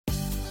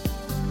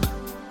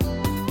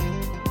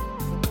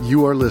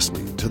You are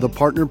listening to the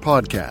Partner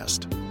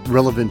Podcast,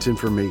 relevant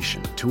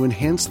information to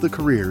enhance the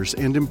careers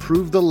and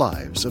improve the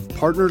lives of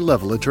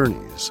partner-level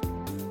attorneys.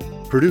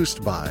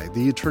 Produced by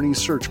the Attorney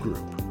Search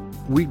Group.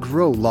 We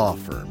grow law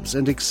firms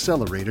and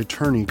accelerate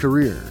attorney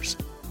careers.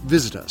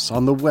 Visit us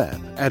on the web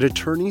at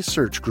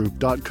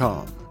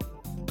attorneysearchgroup.com.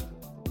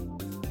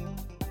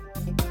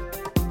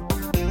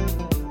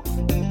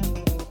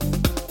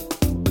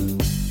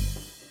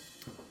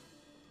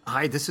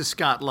 Hi, this is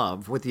Scott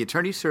Love with the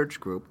Attorney Search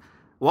Group,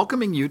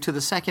 welcoming you to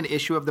the second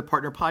issue of the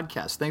Partner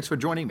Podcast. Thanks for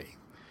joining me.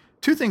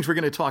 Two things we're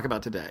going to talk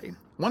about today.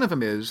 One of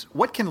them is,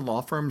 what can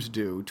law firms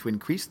do to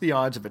increase the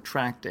odds of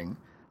attracting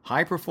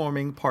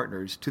high-performing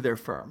partners to their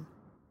firm?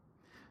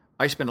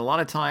 I spend a lot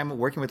of time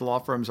working with law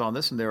firms on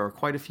this, and there are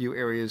quite a few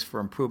areas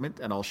for improvement,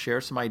 and I'll share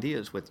some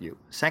ideas with you.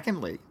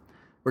 Secondly,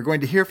 we're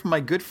going to hear from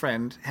my good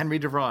friend, Henry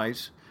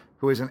Devries,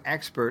 who is an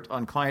expert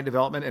on client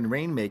development and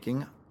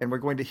rainmaking, and we're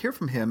going to hear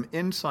from him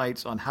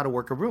insights on how to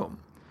work a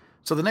room.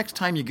 So the next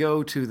time you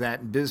go to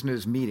that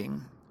business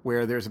meeting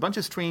where there's a bunch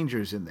of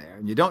strangers in there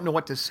and you don't know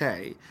what to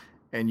say,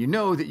 and you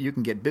know that you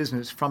can get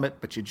business from it,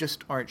 but you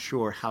just aren't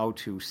sure how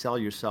to sell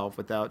yourself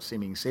without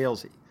seeming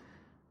salesy.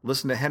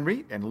 Listen to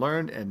Henry and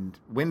learn and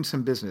win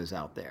some business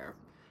out there.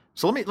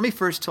 So let me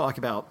first talk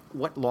about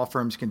what law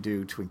firms can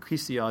do to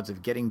increase the odds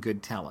of getting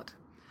good talent.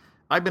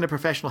 I've been a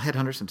professional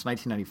headhunter since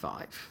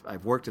 1995.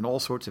 I've worked in all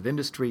sorts of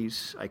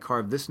industries. I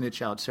carved this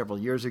niche out several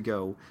years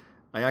ago.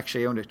 I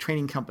actually own a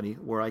training company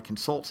where I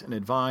consult and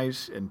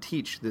advise and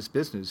teach this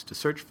business to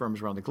search firms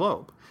around the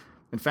globe.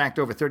 In fact,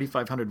 over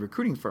 3,500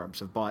 recruiting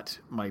firms have bought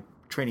my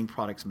training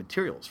products and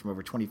materials from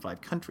over 25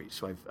 countries.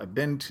 So I've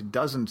been to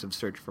dozens of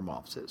search firm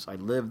offices. I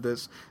live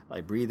this, I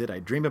breathe it, I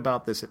dream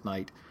about this at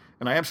night,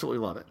 and I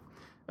absolutely love it.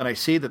 And I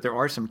see that there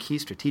are some key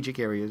strategic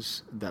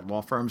areas that law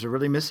firms are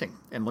really missing.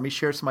 And let me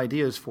share some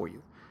ideas for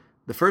you.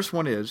 The first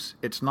one is,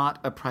 it's not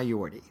a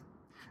priority.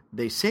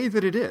 They say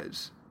that it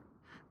is,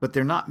 but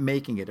they're not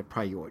making it a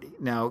priority.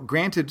 Now,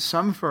 granted,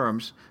 some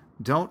firms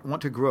don't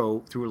want to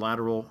grow through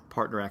lateral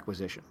partner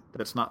acquisition.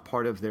 That's not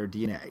part of their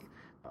DNA.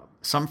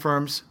 Some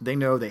firms, they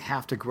know they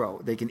have to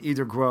grow. They can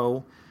either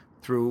grow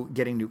through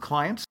getting new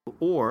clients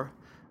or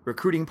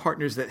recruiting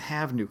partners that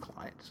have new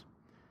clients.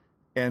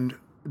 And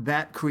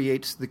that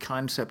creates the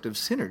concept of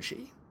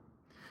synergy,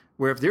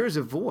 where if there is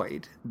a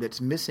void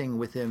that's missing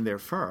within their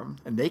firm,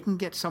 and they can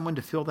get someone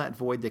to fill that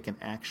void that can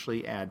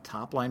actually add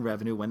top-line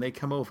revenue when they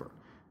come over,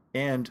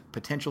 and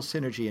potential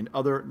synergy in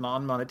other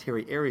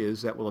non-monetary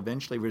areas that will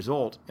eventually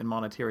result in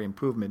monetary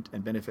improvement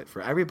and benefit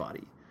for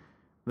everybody,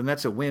 then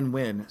that's a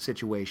win-win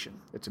situation.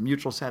 It's a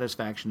mutual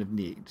satisfaction of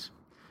needs.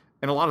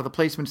 And a lot of the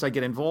placements I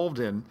get involved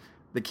in,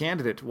 the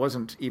candidate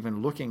wasn't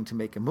even looking to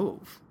make a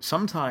move.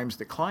 Sometimes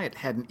the client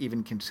hadn't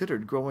even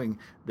considered growing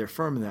their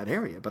firm in that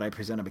area, but I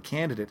present them a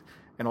candidate,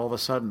 and all of a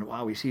sudden,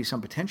 wow, we see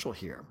some potential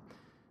here.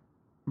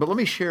 But let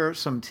me share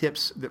some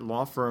tips that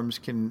law firms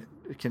can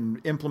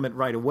implement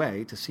right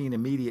away to see an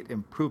immediate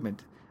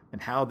improvement in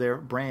how their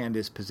brand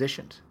is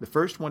positioned. The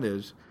first one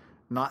is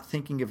not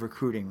thinking of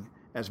recruiting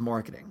as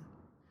marketing.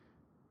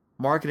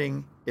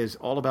 Marketing is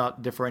all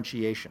about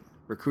differentiation.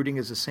 Recruiting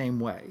is the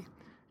same way.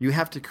 You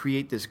have to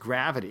create this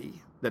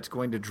gravity that's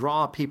going to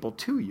draw people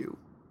to you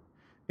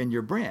in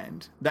your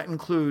brand. That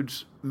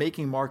includes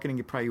making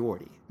marketing a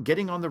priority,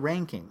 getting on the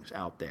rankings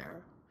out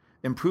there,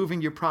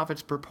 improving your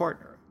profits per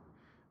partner,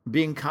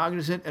 being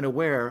cognizant and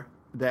aware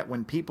that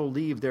when people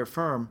leave their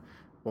firm,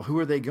 well, who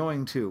are they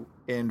going to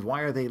and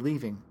why are they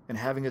leaving? And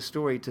having a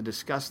story to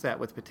discuss that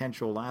with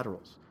potential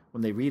laterals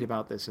when they read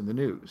about this in the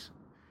news.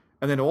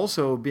 And then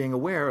also being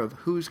aware of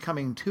who's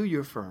coming to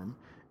your firm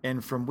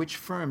and from which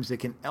firms that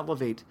can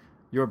elevate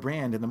your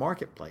brand in the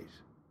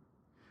marketplace.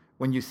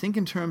 When you think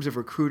in terms of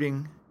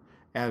recruiting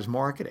as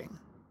marketing,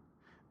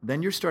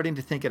 then you're starting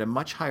to think at a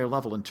much higher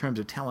level in terms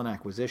of talent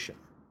acquisition.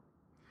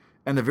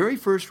 And the very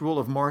first rule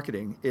of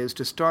marketing is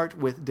to start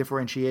with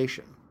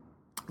differentiation.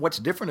 What's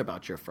different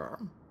about your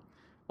firm?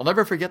 I'll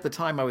never forget the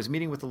time I was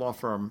meeting with the law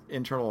firm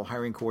internal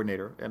hiring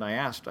coordinator, and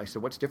I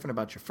said, what's different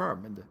about your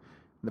firm? And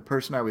the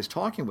person I was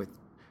talking with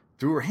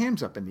threw her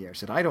hands up in the air,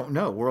 said, I don't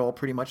know. We're all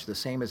pretty much the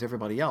same as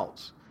everybody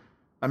else.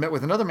 I met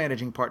with another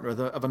managing partner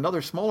of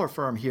another smaller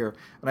firm here,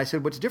 and I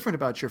said, what's different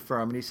about your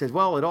firm? And he said,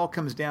 well, it all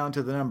comes down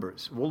to the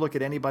numbers. We'll look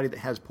at anybody that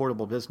has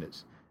portable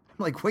business.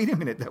 I'm like, wait a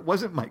minute, that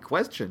wasn't my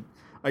question.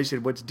 I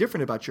said, what's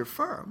different about your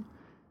firm?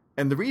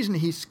 And the reason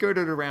he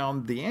skirted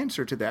around the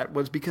answer to that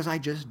was because I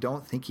just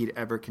don't think he'd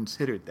ever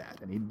considered that.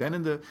 And he'd been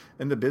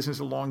in the business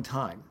a long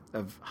time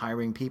of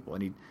hiring people,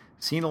 and he'd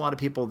seen a lot of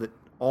people that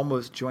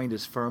almost joined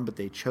his firm, but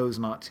they chose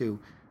not to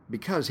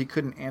because he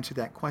couldn't answer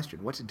that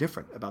question. What's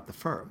different about the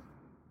firm?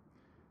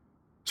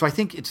 So I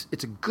think it's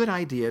a good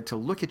idea to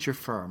look at your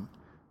firm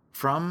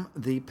from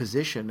the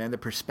position and the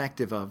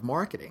perspective of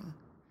marketing.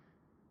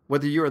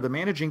 Whether you're the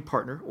managing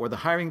partner or the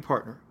hiring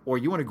partner, or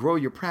you want to grow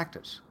your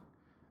practice,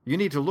 you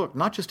need to look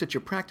not just at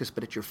your practice,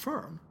 but at your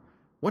firm.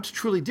 What's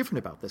truly different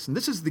about this? And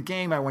this is the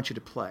game I want you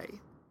to play.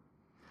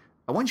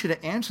 I want you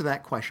to answer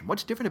that question.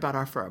 What's different about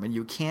our firm? And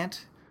you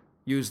can't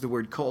use the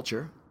word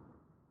culture.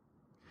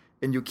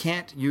 And you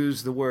can't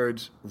use the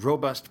words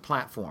robust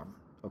platform,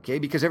 okay?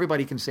 Because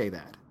everybody can say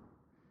that.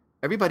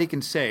 Everybody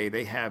can say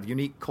they have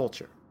unique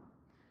culture.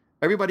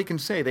 Everybody can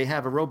say they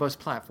have a robust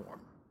platform.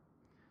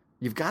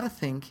 You've got to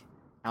think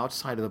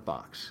outside of the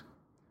box.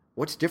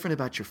 What's different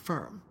about your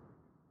firm?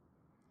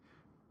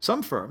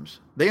 Some firms,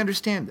 they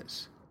understand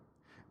this,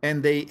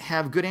 and they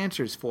have good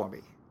answers for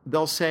me.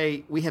 They'll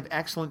say, we have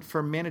excellent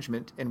firm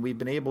management, and we've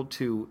been able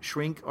to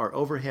shrink our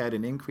overhead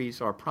and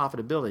increase our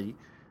profitability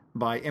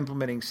by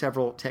implementing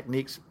several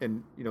techniques.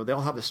 And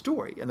they'll have a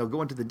story, and they'll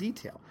go into the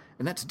detail,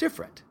 and that's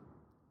different.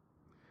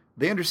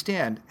 They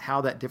understand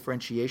how that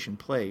differentiation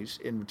plays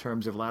in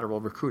terms of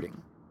lateral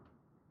recruiting.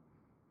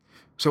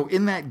 So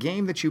in that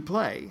game that you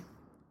play,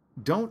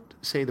 don't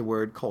say the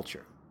word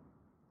culture.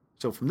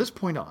 So from this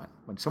point on,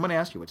 when someone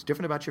asks you what's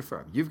different about your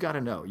firm, you've got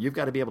to know, you've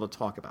got to be able to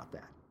talk about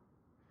that.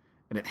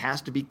 And it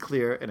has to be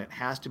clear, and it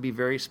has to be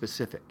very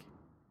specific.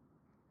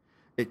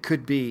 It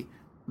could be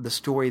the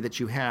story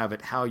that you have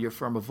at how your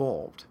firm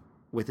evolved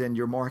within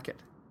your market.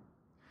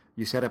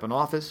 You set up an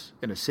office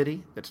in a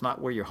city that's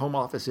not where your home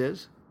office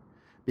is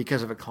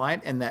because of a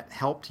client, and that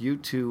helped you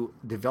to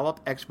develop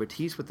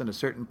expertise within a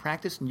certain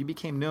practice, and you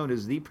became known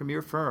as the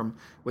premier firm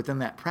within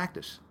that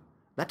practice.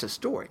 That's a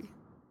story.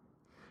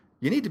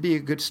 You need to be a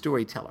good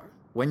storyteller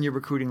when you're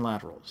recruiting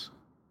laterals.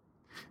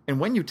 And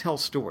when you tell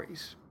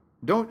stories,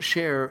 don't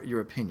share your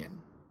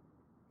opinion,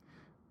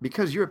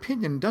 because your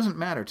opinion doesn't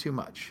matter too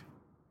much.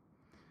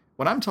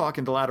 When I'm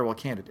talking to lateral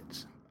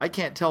candidates, I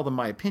can't tell them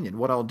my opinion.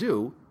 What I'll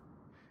do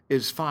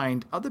is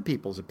find other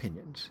people's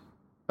opinions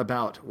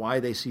about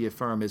why they see a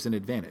firm as an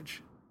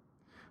advantage.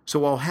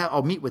 So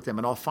I'll meet with them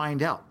and I'll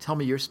find out. Tell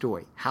me your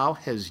story. How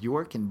has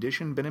your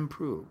condition been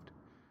improved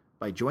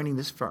by joining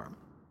this firm?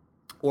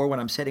 Or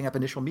when I'm setting up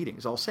initial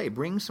meetings, I'll say,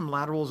 bring some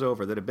laterals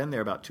over that have been there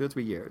about 2 or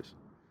 3 years.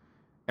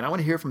 And I want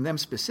to hear from them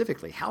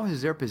specifically. How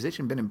has their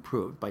position been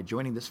improved by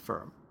joining this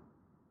firm?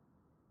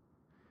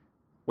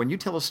 When you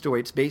tell a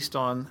story, it's based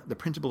on the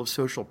principle of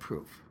social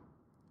proof.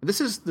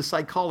 This is the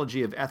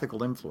psychology of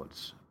ethical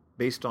influence,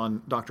 based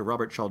on Dr.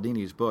 Robert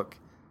Cialdini's book,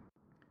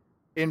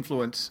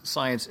 Influence,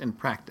 Science, and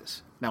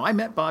Practice. Now, I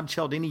met Bob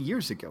Cialdini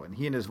years ago, and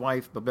he and his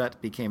wife,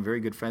 Babette, became very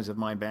good friends of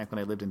mine back when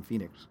I lived in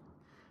Phoenix.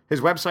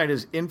 His website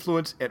is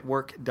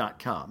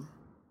influenceatwork.com.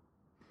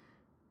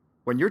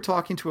 When you're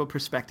talking to a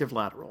prospective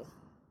lateral,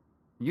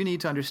 you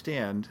need to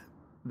understand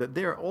that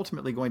they're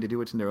ultimately going to do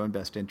what's in their own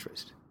best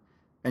interest.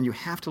 And you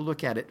have to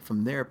look at it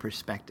from their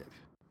perspective.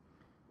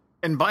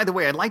 And by the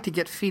way, I'd like to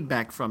get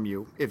feedback from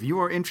you. If you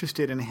are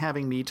interested in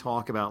having me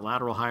talk about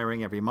lateral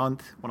hiring every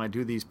month when I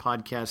do these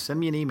podcasts, send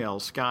me an email,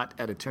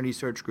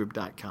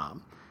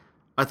 scott@attorneysearchgroup.com.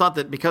 I thought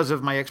that because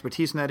of my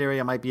expertise in that area,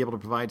 I might be able to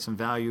provide some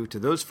value to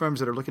those firms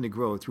that are looking to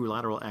grow through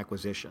lateral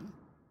acquisition.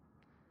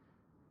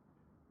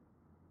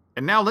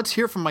 And now let's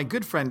hear from my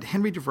good friend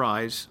Henry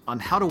Devries on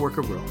how to work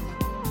a room.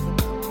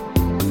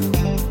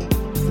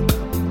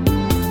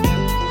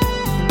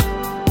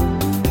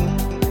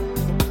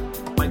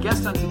 My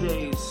guest on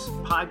today's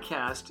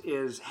podcast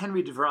is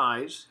Henry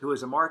Devries, who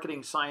is a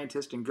marketing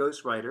scientist and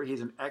ghostwriter.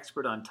 He's an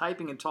expert on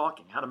typing and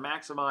talking, how to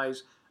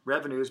maximize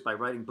revenues by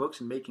writing books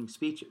and making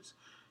speeches.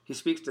 He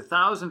speaks to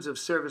thousands of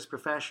service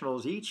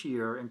professionals each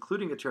year,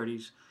 including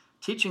attorneys,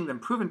 teaching them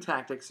proven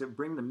tactics that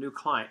bring them new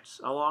clients,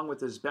 along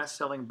with his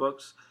best-selling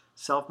books,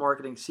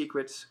 Self-Marketing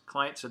Secrets,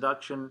 Client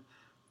Seduction,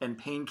 and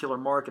Painkiller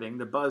Marketing.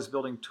 The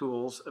buzz-building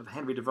tools of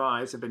Henry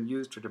Devries have been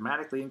used to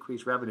dramatically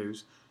increase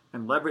revenues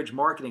and leverage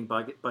marketing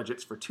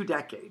budgets for 2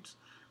 decades.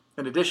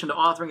 In addition to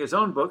authoring his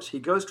own books, he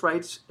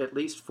ghostwrites at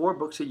least 4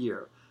 books a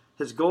year.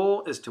 His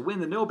goal is to win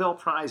the Nobel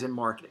Prize in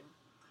Marketing.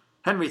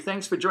 Henry,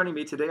 thanks for joining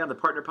me today on the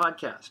Partner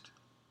Podcast.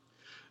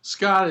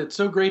 Scott, it's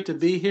so great to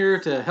be here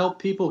to help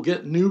people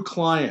get new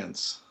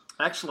clients.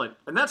 Excellent.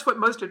 And that's what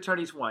most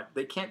attorneys want.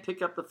 They can't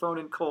pick up the phone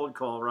and cold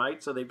call,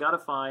 right? So they've got to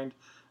find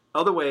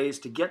other ways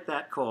to get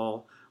that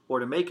call or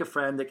to make a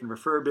friend that can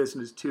refer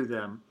business to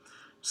them.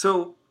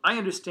 So I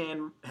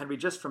understand, Henry,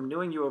 just from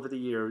knowing you over the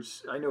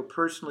years, I know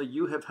personally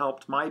you have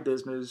helped my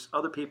business,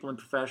 other people in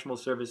professional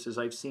services.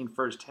 I've seen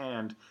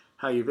firsthand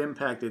how you've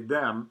impacted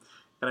them.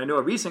 And I know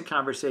a recent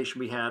conversation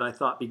we had I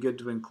thought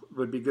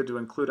would be good to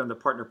include on the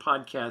Partner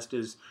Podcast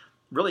is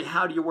really,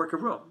 how do you work a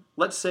room?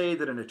 Let's say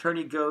that an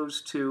attorney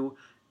goes to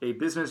a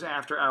business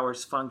after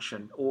hours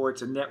function, or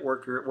it's a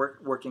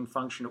networking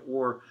function,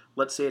 or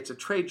let's say it's a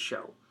trade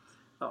show.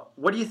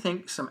 What do you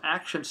think some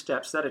action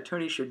steps that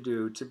attorney should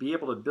do to be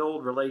able to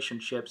build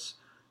relationships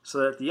so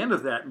that at the end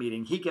of that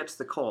meeting, he gets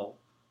the call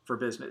for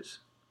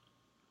business?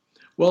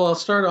 Well, I'll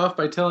start off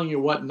by telling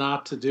you what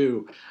not to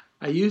do.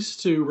 I used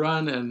to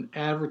run an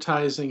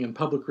advertising and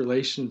public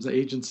relations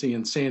agency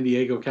in San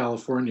Diego,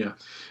 California.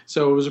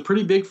 So it was a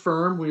pretty big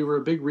firm. We were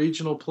a big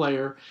regional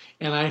player.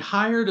 And I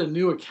hired a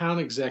new account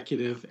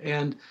executive.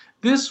 And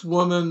this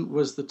woman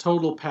was the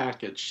total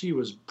package. She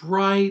was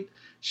bright.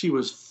 She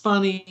was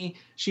funny.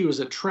 She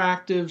was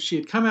attractive. She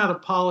had come out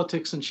of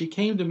politics. And she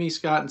came to me,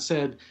 Scott, and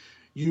said,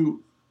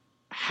 "You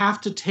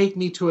have to take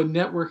me to a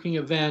networking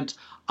event.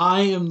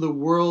 I am the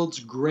world's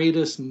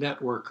greatest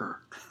networker."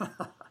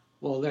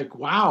 Well, like,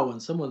 wow, when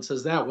someone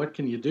says that, what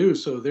can you do?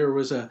 So there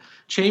was a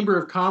Chamber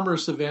of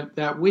Commerce event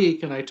that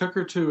week, and I took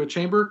her to a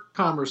Chamber of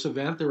Commerce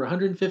event. There were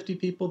 150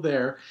 people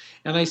there,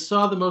 and I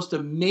saw the most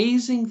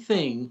amazing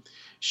thing.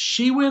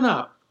 She went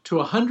up to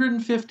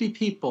 150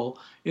 people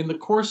in the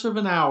course of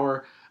an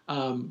hour,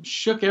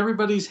 shook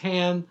everybody's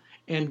hand,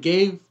 and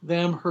gave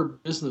them her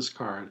business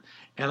card.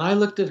 And I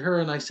looked at her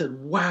and I said,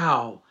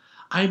 wow,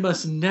 I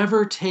must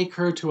never take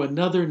her to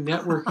another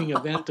networking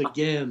event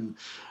again.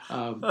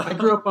 I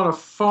grew up on a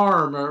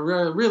farm,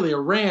 really a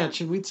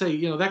ranch, and we'd say,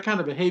 that kind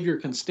of behavior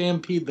can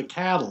stampede the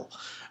cattle.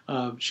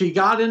 She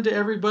got into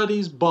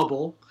everybody's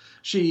bubble.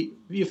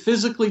 You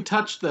physically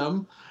touched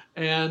them,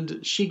 and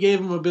she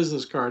gave them a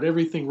business card.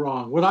 Everything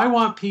wrong. What I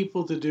want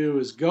people to do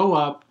is go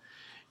up,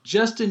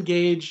 just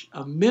engage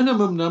a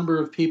minimum number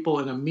of people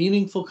in a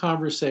meaningful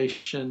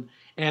conversation,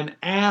 and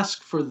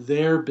ask for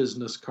their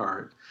business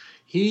card.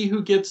 He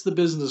who gets the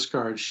business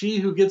card, she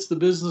who gets the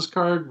business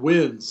card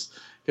wins,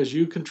 because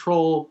you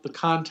control the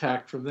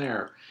contact from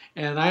there.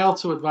 And I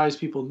also advise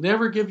people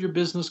never give your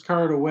business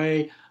card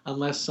away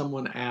unless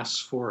someone asks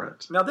for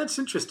it. Now that's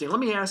interesting. Let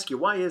me ask you,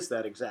 why is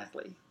that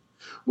exactly?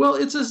 Well,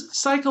 it's a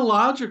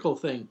psychological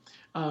thing.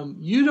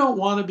 You don't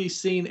want to be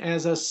seen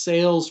as a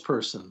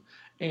salesperson.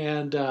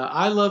 And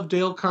I love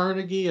Dale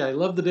Carnegie. I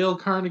love the Dale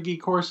Carnegie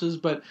courses,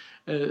 but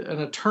an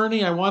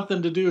attorney, I want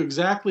them to do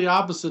exactly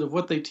opposite of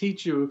what they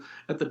teach you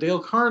at the Dale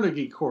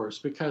Carnegie course,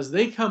 because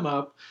they come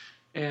up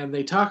and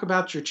they talk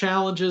about your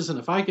challenges, and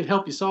if I could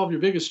help you solve your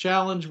biggest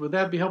challenge, would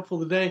that be helpful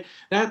today?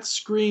 That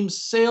screams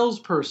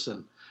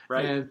salesperson.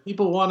 Right. And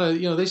people want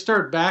to, they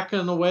start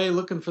backing away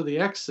looking for the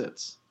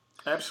exits.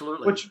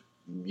 Absolutely.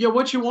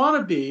 What you want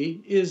to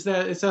be is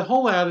that it's that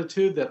whole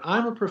attitude that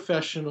I'm a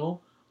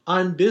professional,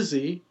 I'm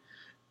busy.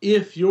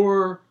 If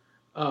your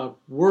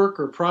work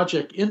or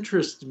project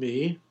interests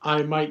me,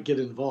 I might get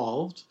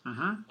involved.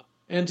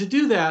 And to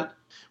do that,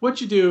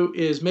 what you do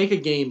is make a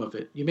game of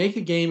it. You make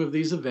a game of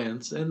these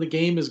events, and the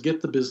game is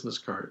get the business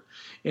card.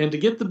 And to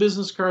get the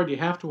business card, you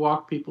have to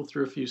walk people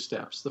through a few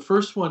steps. The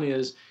first one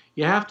is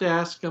you have to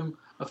ask them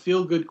a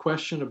feel-good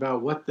question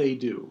about what they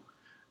do.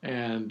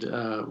 And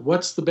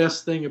what's the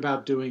best thing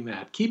about doing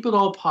that? Keep it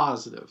all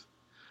positive.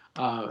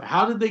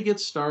 How did they get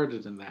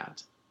started in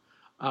that?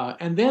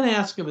 And then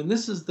ask them, and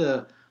this is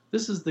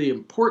the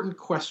important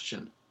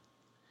question.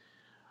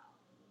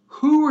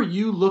 Who are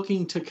you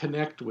looking to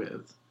connect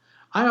with?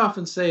 I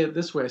often say it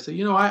this way. I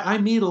say, I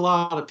meet a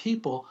lot of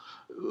people.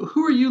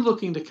 Who are you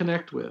looking to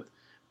connect with?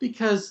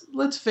 Because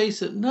let's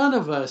face it, none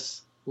of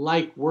us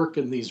like work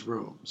in these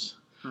rooms.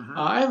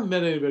 I haven't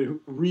met anybody who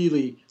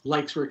really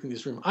likes working in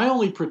this room. I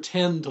only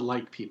pretend to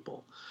like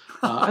people.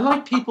 I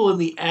like people in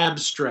the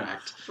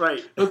abstract.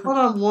 Right. But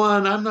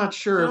one-on-one, I'm not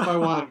sure if I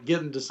want to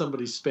get into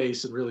somebody's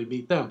space and really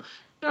meet them.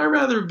 I'd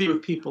rather be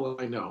with people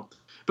I know.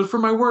 But for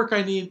my work,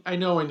 I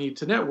know I need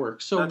to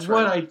network. So That's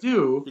what right. I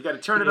do... You got to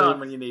turn it on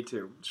when you need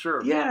to.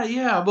 Sure.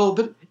 Yeah. Well,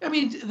 but,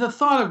 the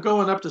thought of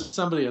going up to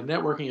somebody at a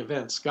networking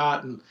event,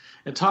 Scott,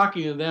 and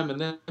talking to them and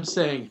then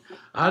saying,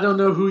 I don't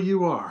know who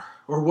you are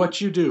or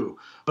what you do,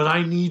 but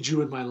I need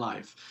you in my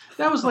life.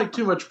 That was like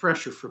too much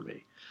pressure for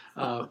me.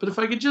 But if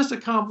I could just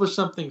accomplish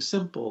something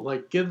simple,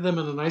 like get them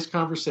in a nice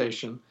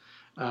conversation,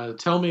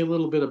 tell me a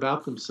little bit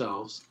about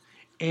themselves,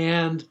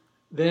 and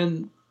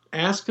then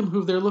ask them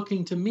who they're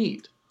looking to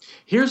meet.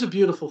 Here's a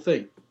beautiful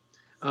thing.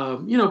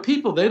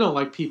 People, they don't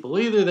like people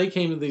either. They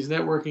came to these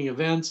networking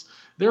events.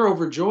 They're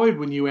overjoyed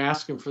when you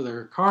ask them for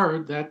their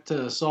card. That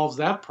solves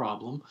that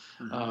problem.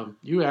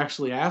 You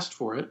actually asked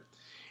for it.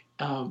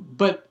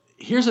 But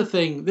here's the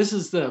thing.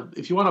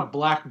 If you want a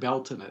black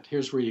belt in it,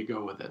 here's where you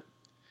go with it.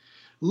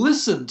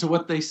 Listen to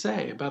what they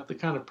say about the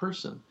kind of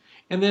person.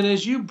 And then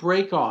as you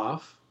break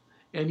off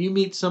and you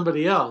meet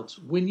somebody else,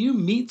 when you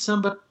meet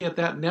somebody at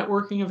that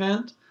networking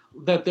event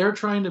that they're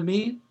trying to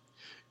meet,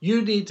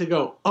 you need to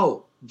go,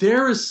 oh,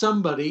 there is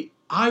somebody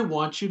I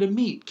want you to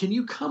meet. Can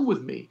you come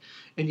with me?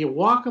 And you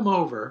walk them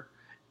over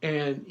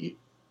and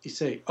you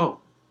say,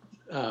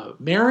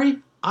 Mary,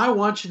 I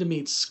want you to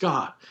meet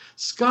Scott.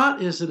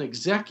 Scott is an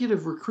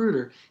executive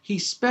recruiter. He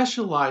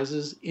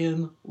specializes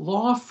in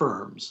law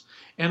firms.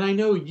 And I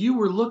know you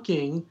were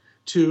looking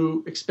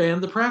to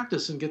expand the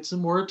practice and get some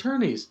more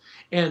attorneys.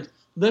 And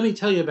let me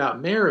tell you about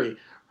Mary.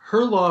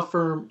 Her law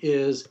firm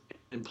is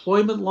an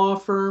employment law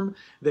firm.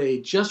 They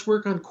just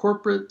work on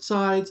corporate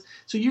sides.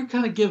 So you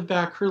kind of give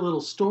back her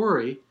little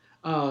story.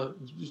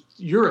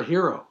 You're a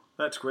hero.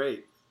 That's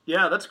great.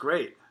 Yeah, that's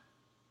great.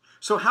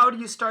 So how do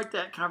you start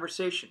that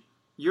conversation?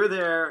 You're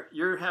there,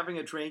 you're having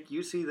a drink,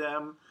 you see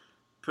them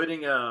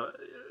getting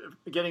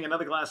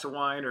another glass of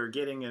wine or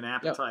getting an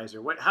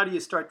appetizer. Yep. How do you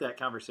start that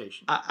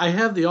conversation? I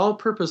have the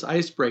all-purpose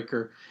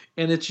icebreaker,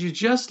 and it's you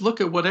just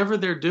look at whatever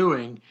they're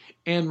doing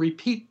and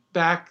repeat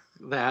back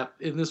that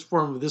in this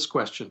form of this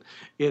question.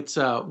 It's,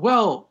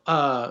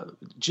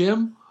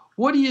 Jim,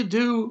 what do you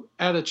do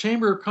at a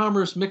Chamber of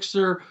Commerce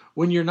mixer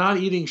when you're not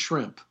eating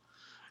shrimp?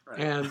 Right.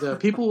 And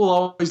people will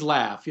always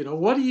laugh.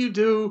 What do you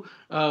do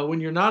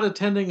when you're not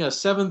attending a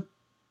 7th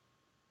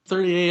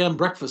 7:30 a.m.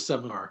 breakfast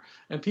seminar,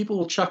 and people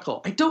will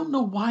chuckle. I don't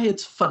know why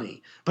it's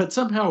funny, but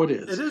somehow it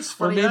is. It is Or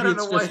funny. I maybe don't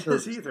it's know why just it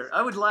is nervous. either.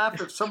 I would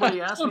laugh if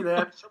somebody asked me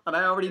that and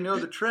I already know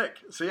the trick.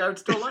 See, I would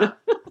still laugh.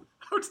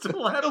 I would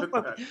still laugh at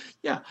that.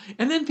 Yeah,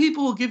 and then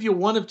people will give you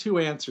one of two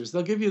answers.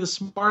 They'll give you the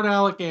smart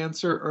aleck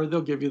answer, or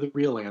they'll give you the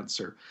real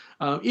answer.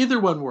 Either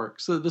one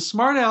works. So the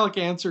smart aleck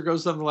answer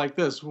goes something like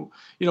this: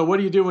 what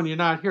do you do when you're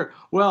not here?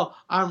 Well,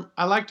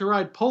 I like to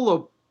ride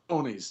polo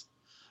ponies,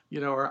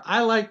 or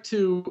I like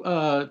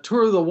to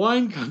tour the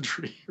wine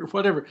country, or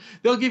whatever.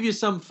 They'll give you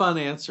some fun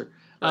answer,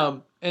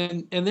 Right.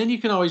 and then you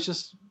can always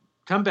just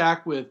come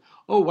back with,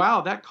 "Oh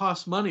wow, that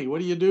costs money.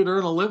 What do you do to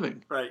earn a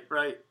living?" Right,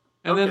 right.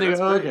 And Okay, then they that's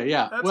go, great. "Okay,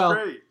 yeah, That's well,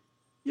 great.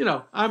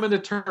 I'm an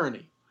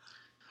attorney."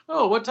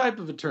 Oh, what type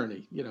of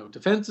attorney?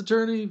 Defense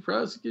attorney,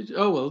 prosecution.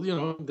 Oh,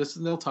 well, this,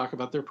 and they'll talk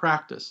about their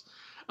practice.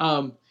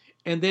 And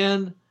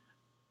then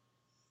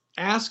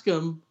ask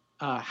them,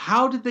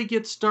 how did they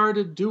get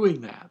started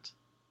doing that?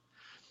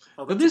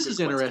 Oh, Now, that's a this good is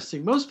question.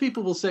 interesting. Most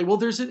people will say, well,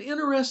 there's an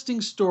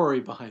interesting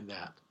story behind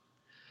that.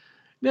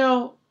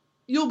 Now,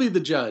 you'll be the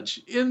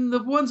judge. In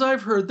the ones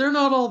I've heard, they're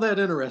not all that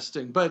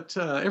interesting, but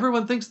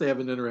everyone thinks they have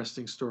an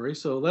interesting story,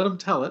 so let them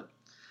tell it.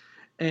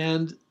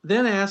 And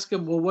then ask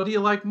them, well, what do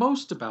you like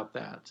most about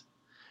that?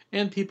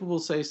 And people will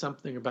say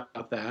something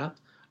about that.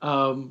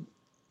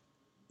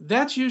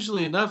 That's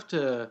usually enough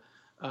to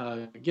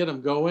get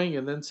them going,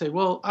 and then say,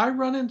 well, I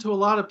run into a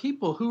lot of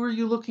people. Who are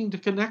you looking to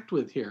connect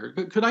with here?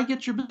 Could I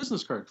get your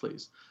business card,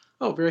 please?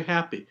 Oh, very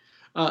happy.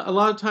 A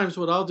lot of times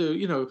what I'll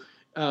do,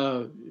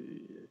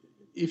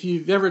 if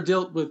you've ever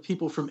dealt with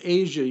people from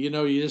Asia, you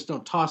just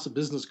don't toss a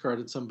business card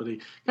at somebody.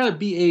 Kind of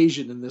be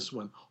Asian in this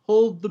one.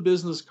 Hold the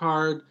business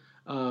card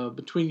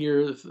between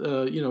your,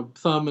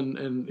 thumb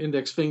and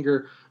index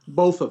finger,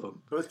 both of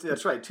them.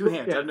 That's right, two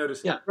hands. Yeah, I've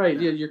noticed yeah, that. right.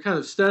 Yeah. Yeah, you're kind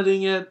of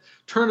studying it.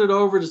 Turn it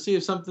over to see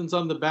if something's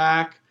on the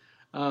back.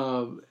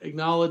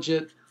 Acknowledge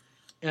it,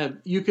 and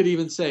you could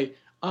even say,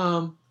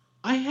 "I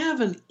have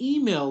an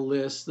email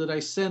list that I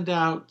send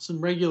out some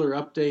regular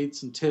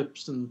updates and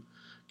tips and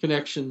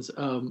connections.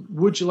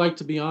 Would you like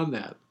to be on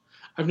that?"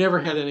 I've never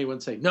had anyone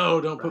say,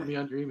 "No, don't put me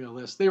on your email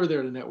list." They were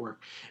there to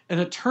network. An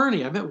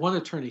attorney, I met one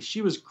attorney.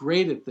 She was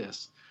great at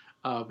this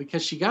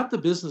because she got the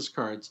business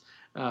cards.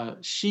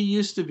 She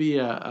used to be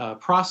a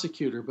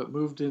prosecutor, but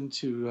moved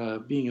into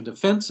being a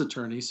defense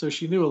attorney. So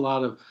she knew a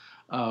lot of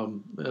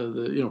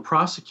the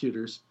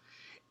prosecutors.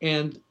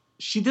 And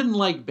she didn't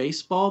like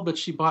baseball, but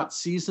she bought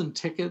season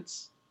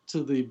tickets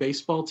to the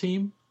baseball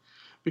team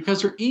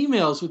because her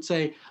emails would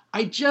say,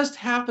 "I just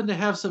happen to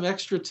have some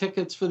extra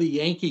tickets for the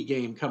Yankee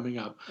game coming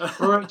up,"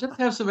 or "I just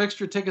have some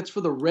extra tickets for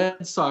the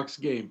Red Sox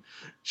game."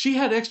 She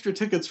had extra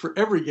tickets for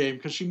every game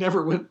because she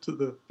never went to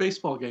the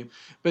baseball game.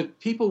 But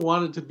people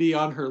wanted to be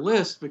on her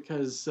list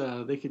because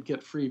they could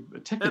get free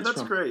tickets That's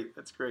from great. Her.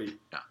 That's great.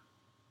 Yeah.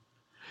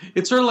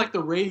 It's sort of like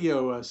the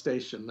radio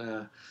station.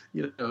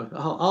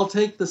 I'll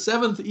take the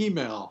 7th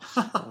email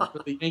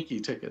for the Yankee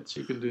tickets.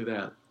 You can do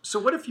that. So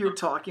what if you're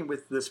talking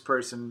with this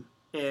person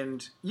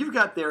and you've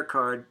got their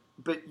card,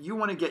 but you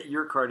want to get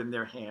your card in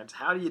their hands?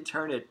 How do you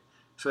turn it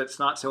so it's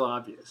not so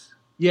obvious?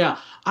 Yeah,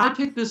 I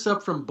picked this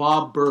up from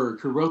Bob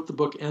Burg, who wrote the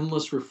book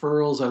Endless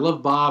Referrals. I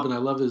love Bob, and I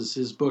love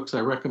his books.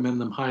 I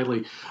recommend them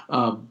highly.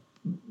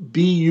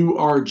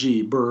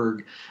 B-U-R-G,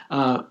 Burg.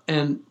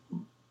 And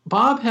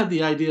Bob had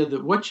the idea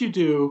that what you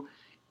do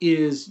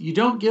is you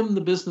don't give them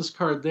the business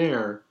card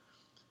there.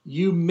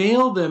 You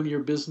mail them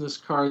your business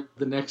card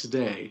the next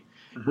day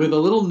with a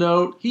little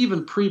note. He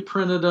even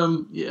pre-printed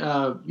them.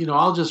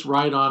 I'll just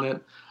write on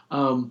it.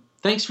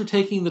 Thanks for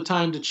taking the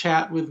time to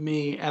chat with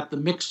me at the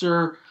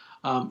mixer.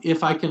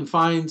 If I can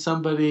find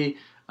somebody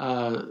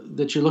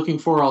that you're looking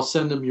for, I'll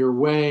send them your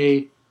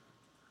way.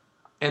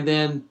 And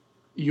then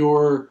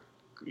you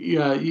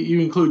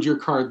include your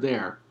card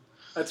there.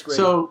 That's great.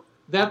 So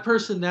that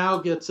person now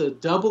gets a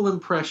double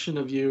impression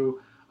of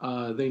you.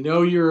 They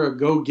know you're a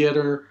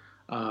go-getter.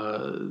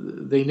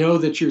 They know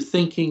that you're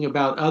thinking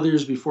about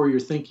others before you're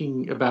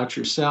thinking about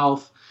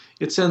yourself.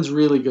 It sends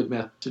really good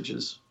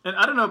messages. And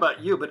I don't know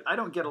about you, but I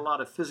don't get a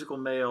lot of physical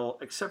mail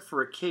except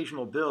for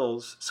occasional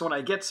bills. So when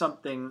I get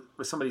something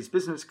with somebody's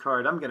business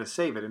card, I'm going to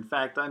save it. In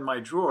fact, in my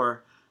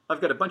drawer,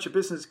 I've got a bunch of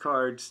business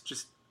cards.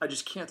 I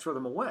just can't throw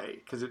them away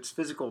because it's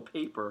physical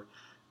paper.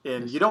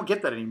 And you don't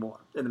get that anymore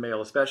in the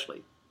mail,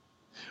 especially.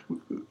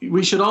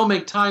 We should all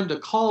make time to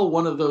call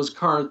one of those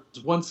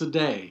cards once a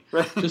day.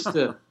 Right. Just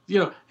to,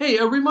 hey,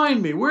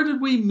 remind me, where did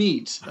we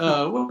meet?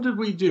 What did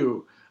we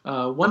do?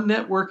 One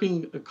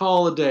networking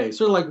call a day,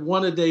 sort of like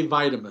one a day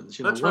vitamins.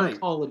 That's one right.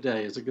 call a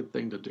day is a good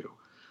thing to do.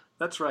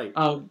 That's right.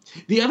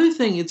 The other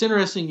thing, it's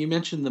interesting, you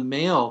mentioned the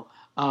mail.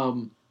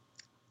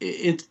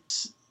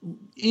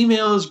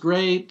 Email is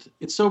great.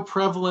 It's so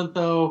prevalent,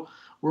 though.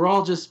 We're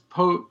all just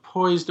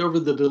poised over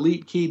the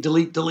delete key,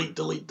 delete, delete,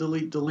 delete,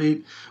 delete,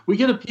 delete. We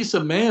get a piece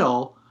of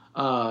mail,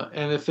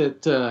 and if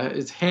it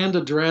is hand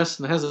addressed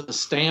and has a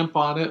stamp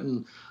on it,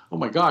 and oh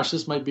my gosh,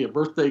 this might be a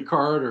birthday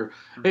card, or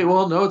hey,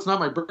 well, no, it's not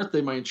my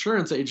birthday. My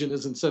insurance agent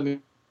isn't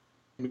sending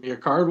me a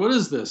card. What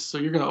is this? So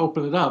you're going to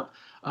open it up.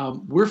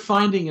 We're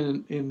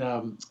finding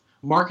in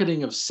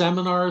marketing of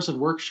seminars and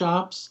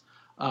workshops,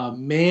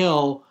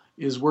 mail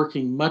is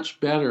working much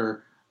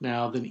better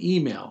now than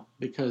email,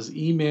 because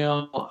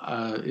email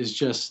is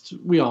just,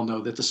 we all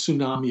know that the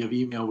tsunami of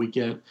email we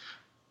get.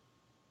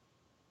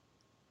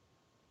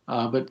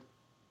 But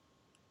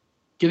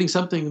getting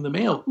something in the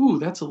mail,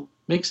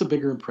 makes a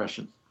bigger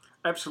impression.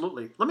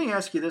 Absolutely. Let me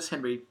ask you this,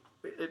 Henry.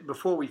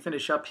 Before we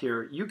finish up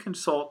here, you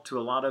consult to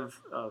a lot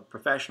of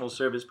professional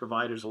service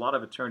providers, a lot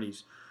of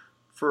attorneys.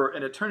 For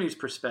an attorney's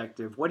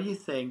perspective, what do you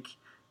think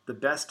the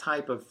best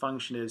type of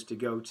function is to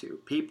go to?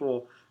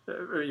 People,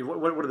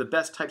 what are the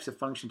best types of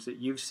functions that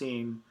you've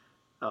seen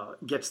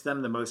gets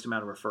them the most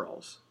amount of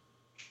referrals?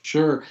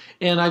 Sure.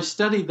 And I've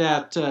studied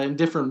that in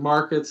different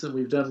markets, and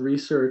we've done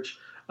research.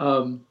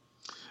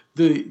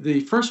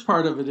 The first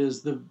part of it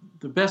is the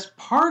best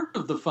part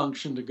of the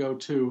function to go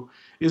to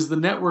is the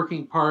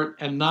networking part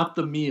and not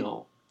the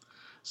meal.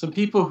 Some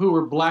people who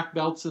are black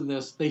belts in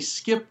this, they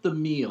skip the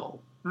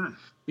meal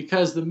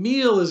because the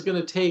meal is going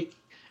to take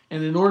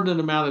an inordinate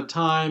amount of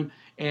time,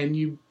 and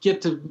you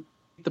get to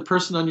the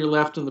person on your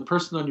left and the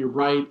person on your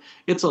right.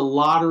 It's a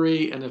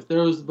lottery, and if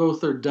those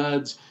both are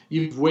duds,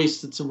 you've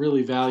wasted some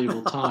really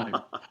valuable time.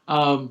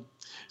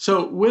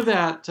 So with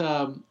that,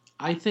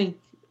 I think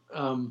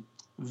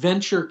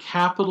venture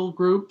capital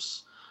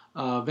groups,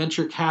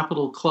 venture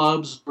capital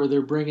clubs where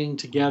they're bringing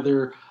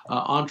together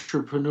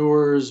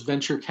entrepreneurs,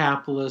 venture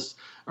capitalists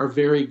are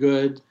very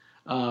good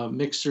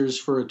mixers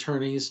for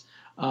attorneys.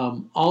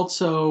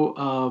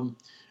 Also,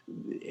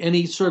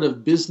 any sort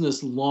of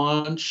business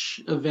launch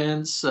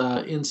events.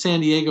 In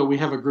San Diego, we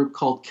have a group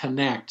called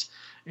Connect,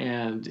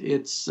 and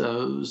it's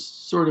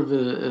sort of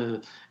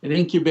an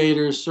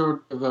incubator,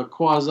 sort of a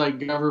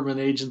quasi-government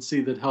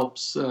agency that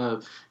helps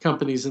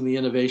companies in the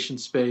innovation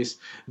space.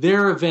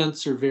 Their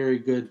events are very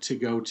good to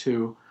go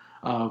to.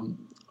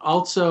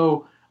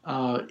 Also,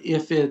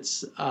 if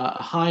it's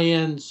a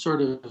high-end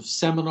sort of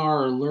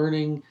seminar or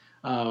learning,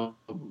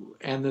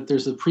 and that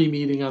there's a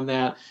pre-meeting on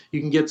that, you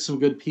can get some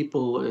good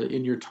people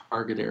in your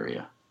target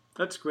area.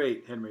 That's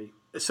great, Henry.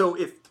 So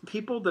if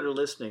people that are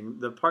listening,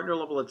 the partner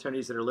level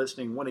attorneys that are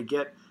listening, want to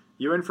get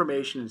your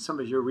information and some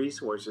of your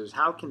resources,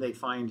 how can they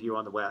find you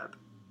on the web?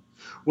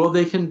 Well,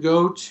 they can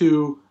go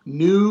to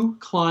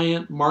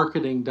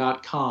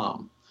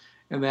newclientmarketing.com,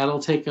 and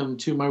that'll take them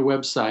to my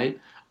website.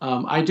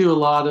 I do a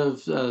lot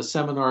of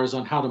seminars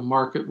on how to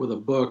market with a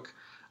book.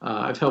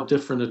 I've helped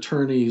different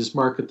attorneys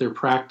market their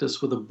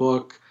practice with a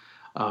book.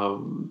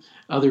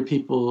 Other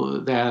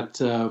people that,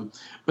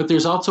 but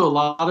there's also a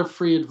lot of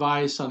free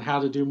advice on how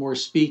to do more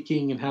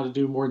speaking and how to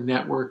do more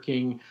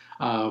networking.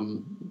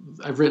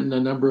 I've written a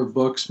number of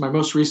books. My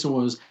most recent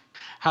one was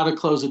How to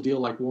Close a Deal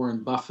Like Warren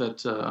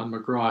Buffett on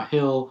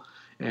McGraw-Hill,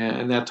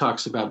 and that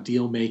talks about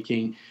deal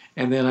making.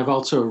 And then I've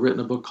also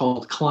written a book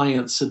called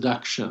Client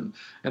Seduction,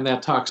 and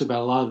that talks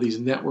about a lot of these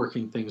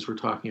networking things we're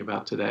talking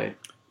about today.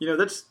 You know,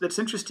 that's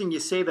interesting you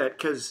say that,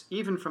 because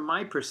even from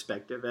my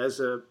perspective as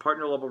a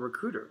partner level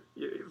recruiter,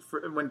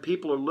 when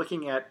people are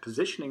looking at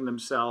positioning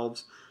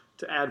themselves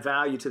to add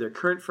value to their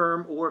current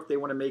firm, or if they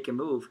want to make a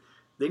move,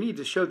 they need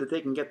to show that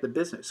they can get the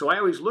business. So I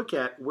always look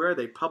at where are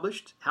they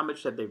published, how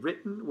much have they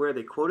written, where are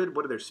they quoted,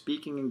 what are their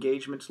speaking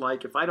engagements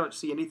like. If I don't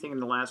see anything in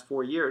the last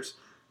 4 years,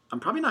 I'm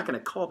probably not going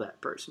to call that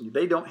person.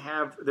 They don't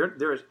have,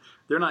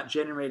 they're not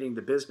generating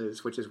the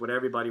business, which is what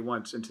everybody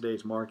wants in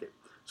today's market.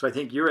 So I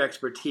think your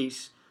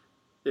expertise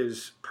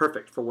is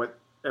perfect for what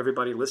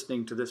everybody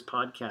listening to this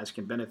podcast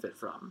can benefit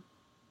from.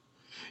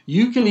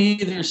 You can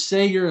either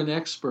say you're an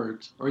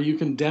expert or you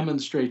can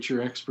demonstrate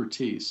your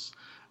expertise.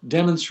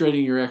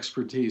 Demonstrating your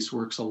expertise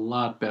works a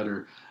lot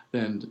better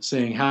than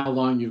saying how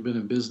long you've been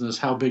in business,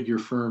 how big your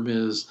firm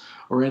is,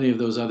 or any of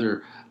those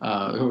other,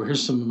 or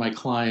here's some of my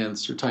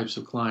clients or types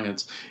of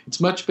clients. It's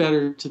much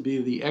better to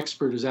be the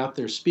expert who's out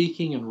there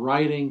speaking and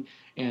writing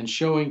and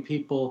showing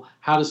people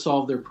how to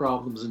solve their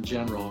problems in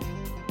general.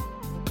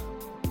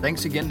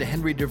 Thanks again to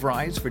Henry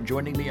Devries for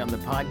joining me on the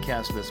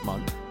podcast this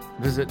month.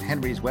 Visit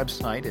Henry's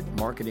website at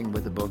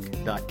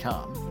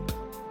marketingwithabook.com.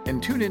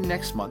 And tune in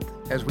next month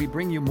as we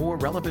bring you more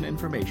relevant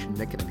information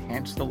that can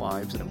enhance the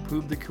lives and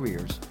improve the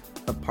careers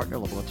of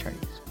partner-level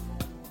attorneys.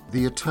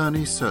 The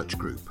Attorney Search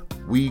Group.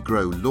 We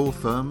grow law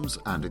firms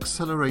and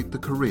accelerate the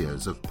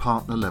careers of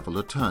partner-level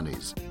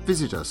attorneys.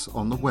 Visit us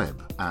on the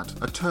web at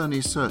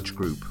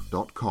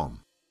attorneysearchgroup.com.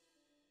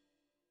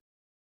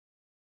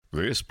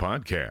 This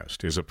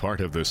podcast is a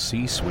part of the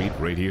C-Suite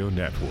Radio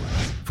Network.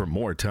 For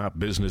more top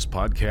business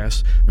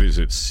podcasts,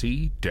 visit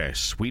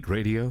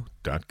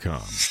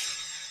c-suiteradio.com.